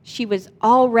 She was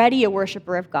already a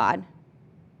worshiper of God.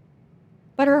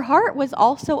 But her heart was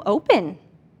also open.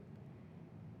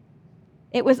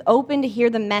 It was open to hear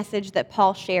the message that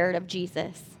Paul shared of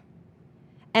Jesus.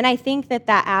 And I think that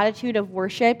attitude of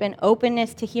worship and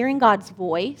openness to hearing God's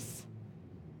voice,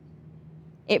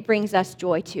 it brings us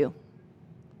joy too.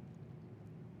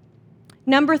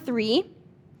 Number three,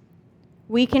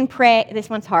 we can pray. This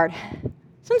one's hard.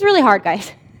 This one's really hard,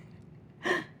 guys.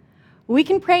 We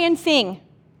can pray and sing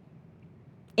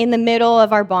in the middle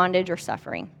of our bondage or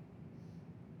suffering,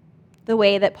 the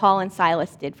way that Paul and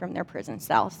Silas did from their prison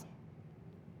cell.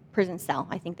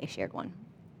 I think they shared one.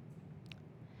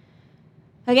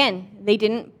 Again, they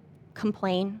didn't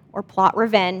complain or plot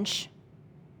revenge.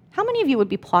 How many of you would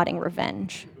be plotting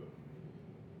revenge?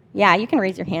 Yeah, you can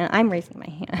raise your hand. I'm raising my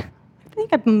hand. I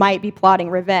think I might be plotting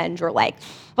revenge, or like,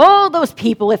 oh, those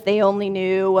people, if they only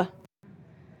knew.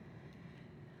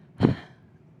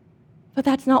 But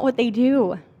that's not what they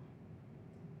do.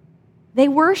 They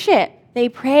worship, they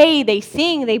pray, they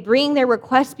sing, they bring their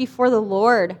requests before the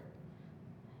Lord.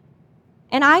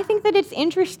 And I think that it's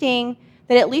interesting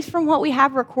that, at least from what we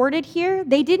have recorded here,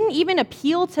 they didn't even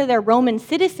appeal to their Roman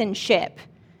citizenship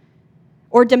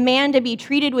or demand to be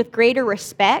treated with greater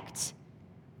respect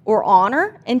or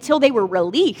honor until they were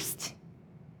released.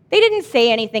 They didn't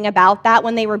say anything about that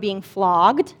when they were being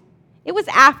flogged. It was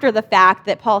after the fact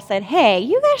that Paul said, hey,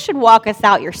 you guys should walk us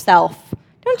out yourself.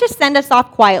 Don't just send us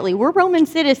off quietly. We're Roman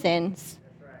citizens.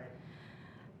 That's right.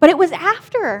 But it was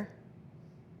after.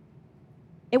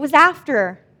 It was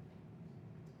after.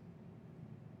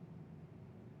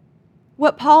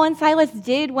 What Paul and Silas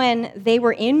did when they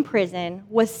were in prison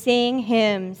was sing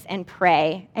hymns and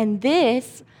pray. And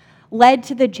this led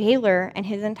to the jailer and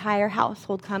his entire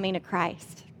household coming to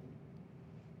Christ.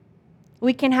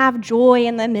 We can have joy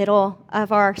in the middle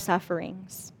of our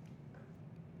sufferings.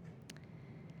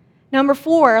 Number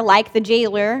 4, like the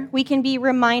jailer, we can be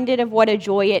reminded of what a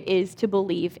joy it is to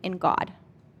believe in God.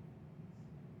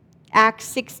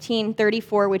 Acts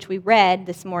 16:34, which we read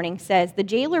this morning, says, the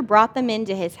jailer brought them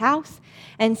into his house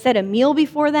and set a meal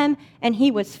before them, and he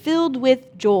was filled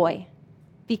with joy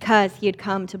because he had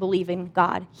come to believe in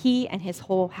God, he and his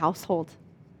whole household.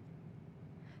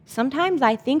 Sometimes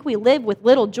I think we live with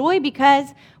little joy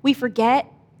because we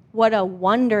forget what a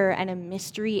wonder and a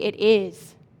mystery it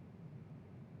is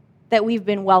that we've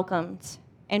been welcomed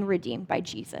and redeemed by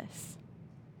Jesus.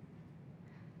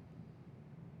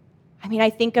 I mean, I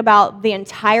think about the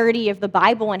entirety of the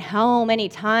Bible and how many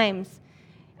times,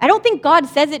 I don't think God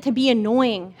says it to be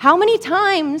annoying. How many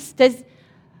times does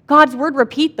God's word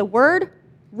repeat the word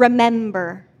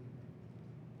remember?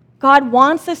 God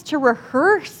wants us to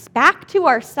rehearse back to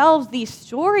ourselves these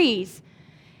stories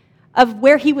of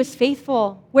where he was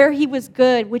faithful, where he was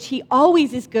good, which he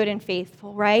always is good and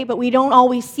faithful, right? But we don't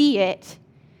always see it.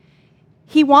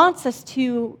 He wants us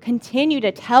to continue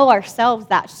to tell ourselves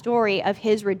that story of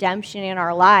his redemption in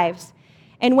our lives.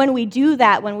 And when we do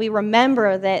that, when we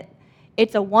remember that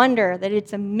it's a wonder, that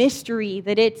it's a mystery,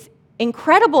 that it's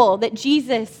incredible that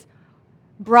Jesus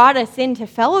brought us into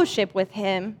fellowship with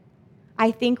him,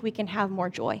 I think we can have more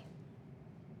joy.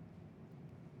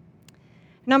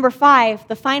 Number 5,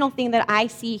 the final thing that I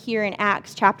see here in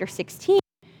Acts chapter 16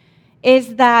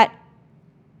 is that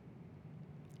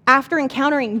after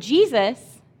encountering Jesus,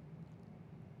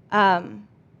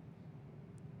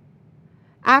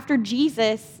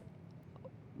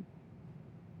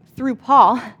 through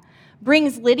Paul,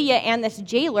 brings Lydia and this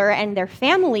jailer and their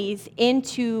families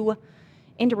into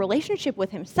relationship with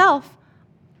himself,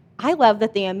 I love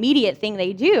that the immediate thing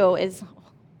they do is,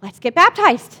 let's get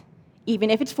baptized, even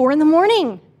if it's 4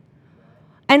 a.m.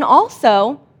 And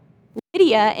also,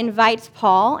 Lydia invites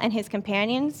Paul and his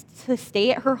companions to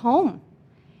stay at her home.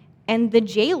 And the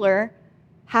jailer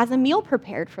has a meal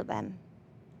prepared for them.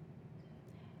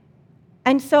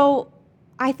 And so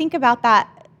I think about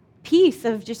that piece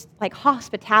of just like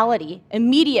hospitality,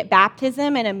 immediate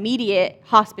baptism and immediate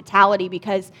hospitality,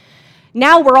 because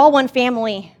now we're all one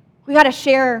family. We got to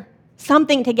share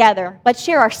something together. Let's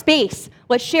share our space.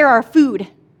 Let's share our food.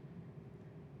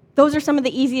 Those are some of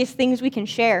the easiest things we can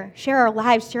share. Share our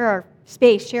lives, share our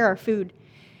space, share our food.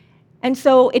 And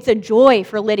so it's a joy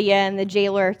for Lydia and the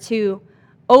jailer to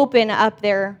open up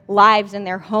their lives and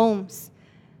their homes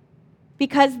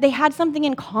because they had something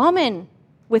in common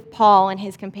with Paul and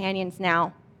his companions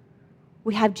now.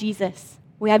 We have Jesus.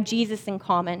 We have Jesus in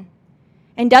common.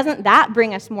 And doesn't that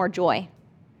bring us more joy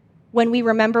when we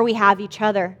remember we have each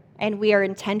other and we are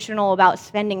intentional about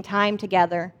spending time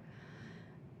together?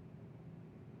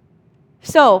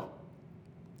 So,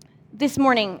 this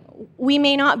morning, we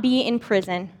may not be in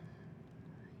prison.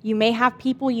 You may have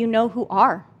people you know who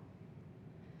are.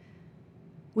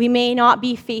 We may not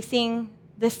be facing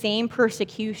the same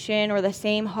persecution or the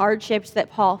same hardships that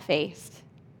Paul faced.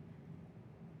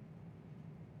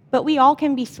 But we all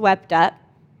can be swept up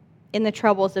in the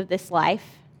troubles of this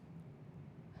life.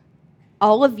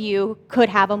 All of you could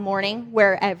have a morning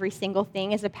where every single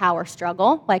thing is a power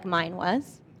struggle, like mine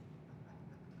was.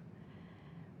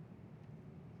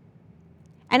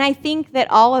 And I think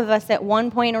that all of us at one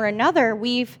point or another,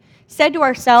 we've said to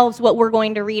ourselves what we're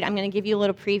going to read. I'm going to give you a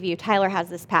little preview. Tyler has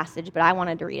this passage, but I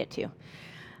wanted to read it too.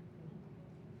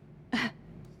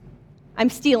 I'm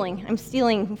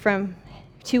stealing from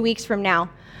 2 weeks from now.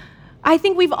 I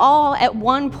think we've all at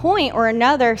one point or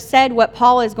another said what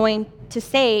Paul is going to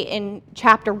say in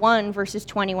chapter 1, verses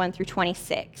 21 through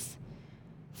 26.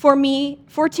 For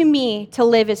to me to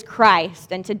live is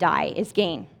Christ, and to die is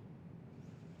gain.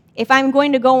 If I'm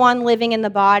going to go on living in the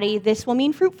body, this will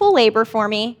mean fruitful labor for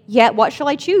me. Yet what shall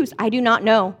I choose? I do not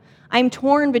know. I'm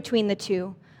torn between the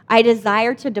two. I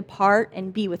desire to depart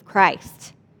and be with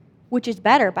Christ, which is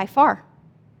better by far.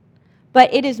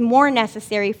 But it is more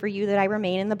necessary for you that I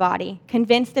remain in the body.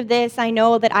 Convinced of this, I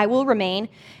know that I will remain,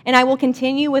 and I will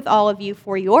continue with all of you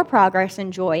for your progress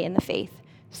and joy in the faith,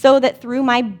 so that through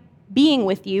my being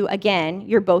with you again,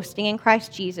 your boasting in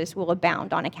Christ Jesus will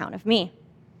abound on account of me.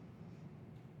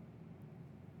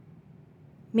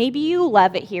 Maybe you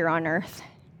love it here on earth.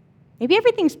 Maybe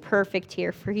everything's perfect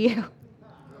here for you.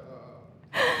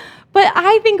 But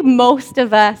I think most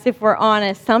of us, if we're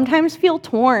honest, sometimes feel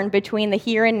torn between the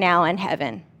here and now and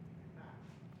heaven.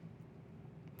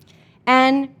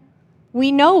 And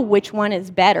we know which one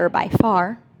is better by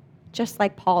far, just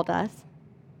like Paul does.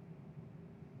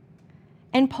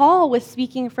 And Paul was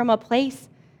speaking from a place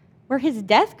where his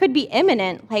death could be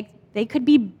imminent, like they could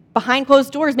be behind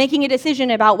closed doors making a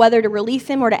decision about whether to release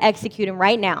him or to execute him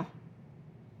right now.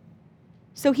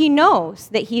 So he knows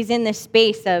that he's in this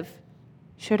space of,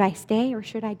 should I stay or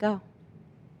should I go?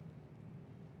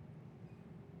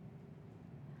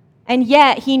 And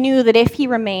yet he knew that if he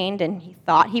remained, and he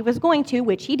thought he was going to,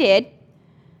 which he did,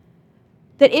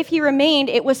 that if he remained,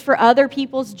 it was for other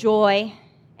people's joy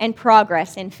and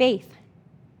progress in faith.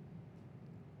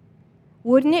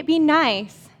 Wouldn't it be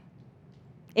nice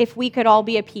if we could all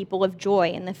be a people of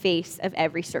joy in the face of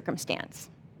every circumstance?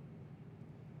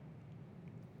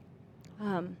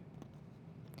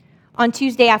 On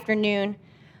Tuesday afternoon,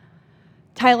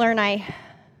 Tyler and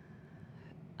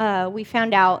I, we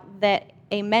found out that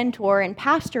a mentor and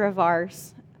pastor of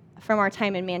ours from our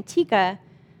time in Manteca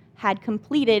had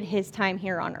completed his time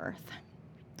here on earth.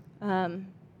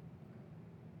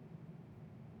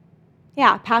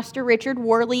 Pastor Richard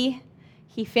Worley,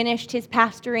 he finished his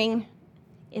pastoring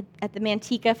at the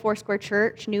Manteca Foursquare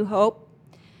Church, New Hope.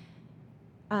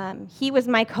 He was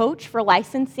my coach for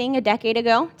licensing a decade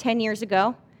ago, 10 years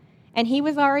ago, and he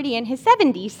was already in his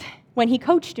 70s when he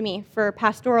coached me for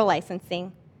pastoral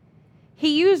licensing.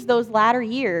 He used those latter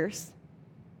years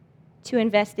to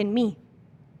invest in me.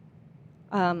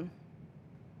 And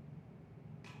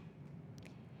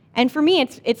for me,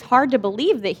 it's hard to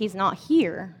believe that he's not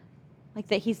here, like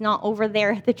that he's not over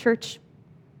there at the church.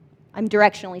 I'm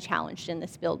directionally challenged in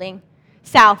this building.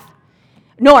 South,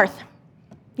 north,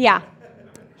 yeah.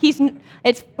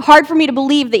 It's hard for me to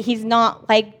believe that he's not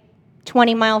like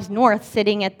 20 miles north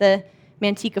sitting at the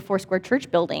Manteca Foursquare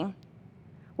Church building,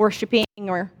 worshiping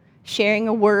or sharing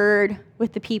a word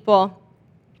with the people.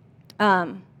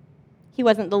 He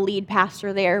wasn't the lead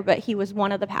pastor there, but he was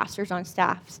one of the pastors on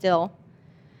staff still.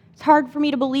 It's hard for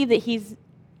me to believe that he's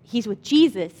with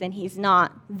Jesus and he's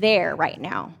not there right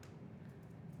now.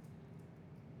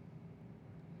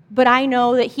 But I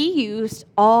know that he used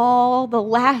all the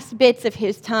last bits of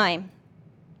his time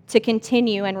to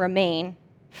continue and remain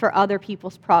for other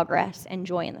people's progress and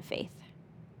joy in the faith,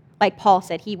 like Paul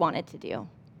said he wanted to do.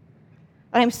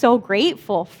 And I'm so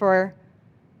grateful for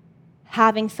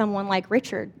having someone like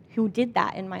Richard who did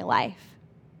that in my life.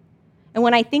 And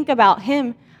when I think about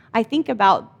him, I think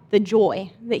about the joy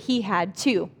that he had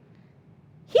too.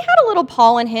 He had a little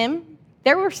Paul in him.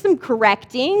 There were some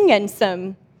correcting and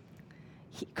some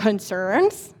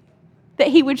concerns that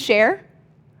he would share.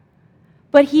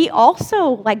 But he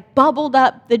also bubbled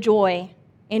up the joy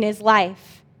in his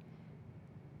life.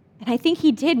 And I think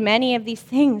he did many of these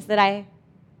things that I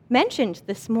mentioned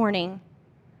this morning,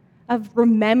 of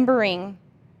remembering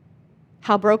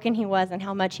how broken he was and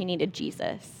how much he needed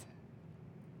Jesus,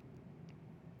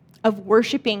 of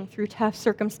worshiping through tough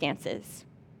circumstances.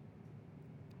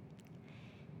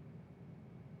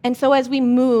 And so as we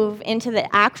move into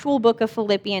the actual book of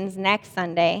Philippians next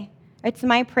Sunday, it's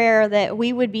my prayer that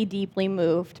we would be deeply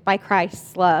moved by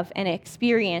Christ's love and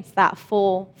experience that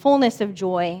fullness of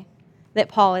joy that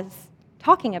Paul is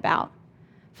talking about.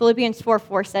 Philippians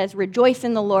 4:4 says, "Rejoice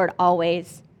in the Lord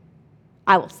always."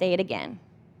 I will say it again.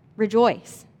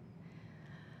 Rejoice.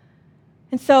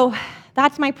 And so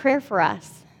that's my prayer for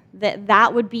us,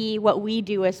 that would be what we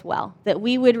do as well, that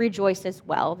we would rejoice as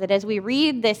well, that as we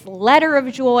read this letter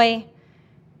of joy,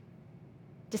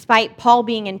 despite Paul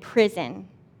being in prison,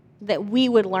 that we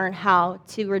would learn how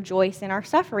to rejoice in our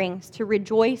sufferings, to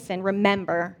rejoice and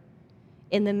remember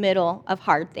in the middle of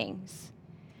hard things.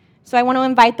 So I want to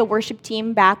invite the worship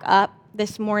team back up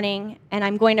this morning, and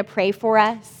I'm going to pray for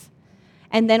us.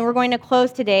 And then we're going to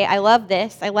close today. I love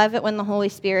this. I love it when the Holy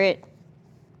Spirit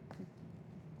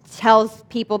tells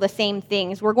people the same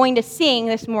things. We're going to sing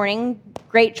this morning.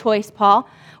 Great choice, Paul.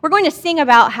 We're going to sing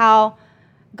about how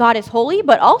God is holy,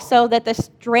 but also that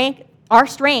our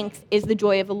strength is the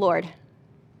joy of the Lord.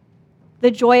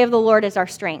 The joy of the Lord is our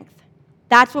strength.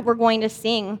 That's what we're going to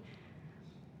sing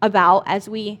about as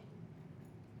we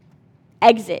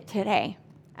exit today,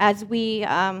 as we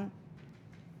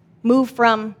move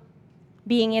from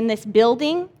being in this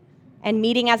building and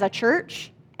meeting as a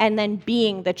church, and then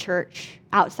being the church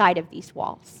outside of these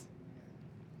walls.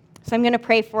 So I'm going to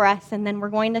pray for us, and then we're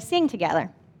going to sing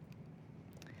together.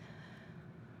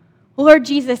 Lord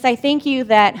Jesus, I thank you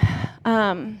that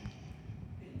I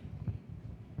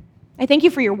thank you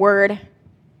for your word.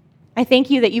 I thank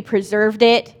you that you preserved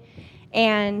it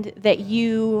and that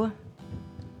you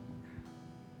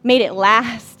made it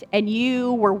last, and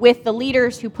you were with the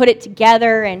leaders who put it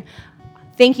together, and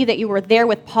thank you that you were there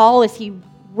with Paul as he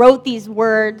wrote these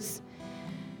words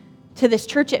to this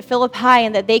church at Philippi,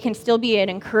 and that they can still be an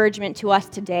encouragement to us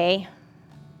today.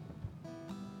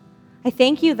 I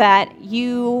thank you that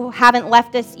you haven't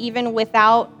left us even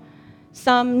without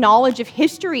some knowledge of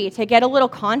history to get a little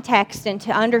context and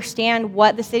to understand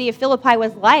what the city of Philippi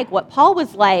was like, what Paul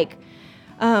was like,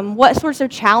 what sorts of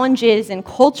challenges and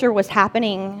culture was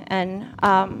happening. And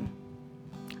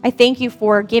I thank you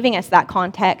for giving us that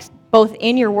context, both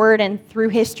in your word and through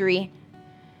history.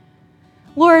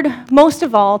 Lord, most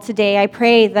of all today, I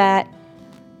pray that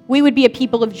we would be a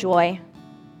people of joy,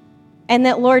 and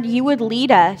that, Lord, you would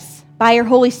lead us by your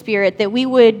Holy Spirit, that we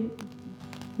would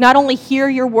not only hear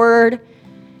your word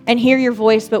and hear your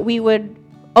voice, but we would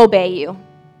obey you.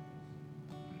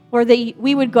 Lord, that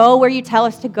we would go where you tell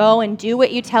us to go and do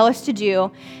what you tell us to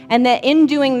do, and that in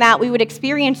doing that, we would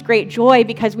experience great joy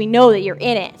because we know that you're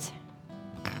in it.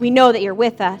 We know that you're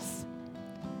with us.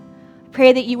 I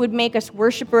pray that you would make us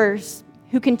worshipers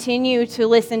who continue to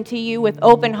listen to you with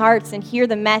open hearts and hear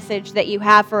the message that you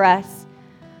have for us.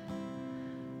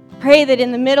 Pray that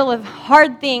in the middle of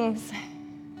hard things,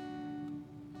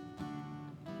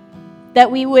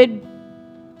 that we would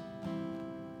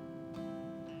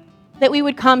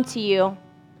come to you,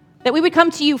 that we would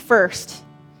come to you first.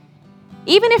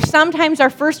 Even if sometimes our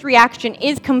first reaction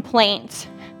is complaint,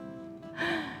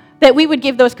 that we would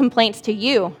give those complaints to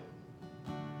you.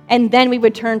 And then we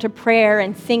would turn to prayer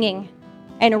and singing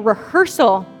and a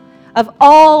rehearsal of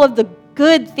all of the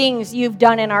good things you've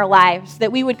done in our lives,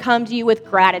 that we would come to you with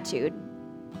gratitude.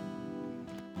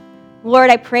 Lord,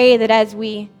 I pray that as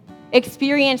we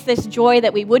experience this joy,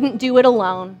 that we wouldn't do it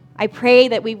alone. I pray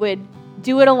that we would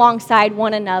do it alongside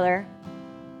one another,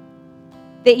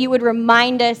 that you would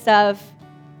remind us of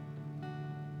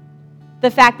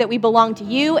the fact that we belong to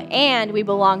you and we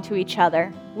belong to each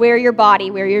other. We're your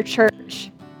body, we're your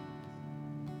church.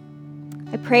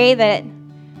 I pray that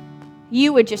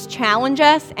you would just challenge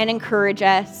us and encourage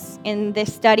us in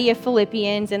this study of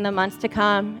Philippians in the months to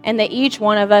come, and that each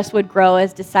one of us would grow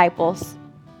as disciples.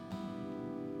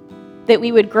 That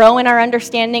we would grow in our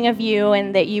understanding of you,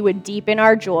 and that you would deepen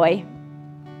our joy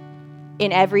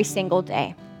in every single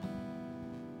day.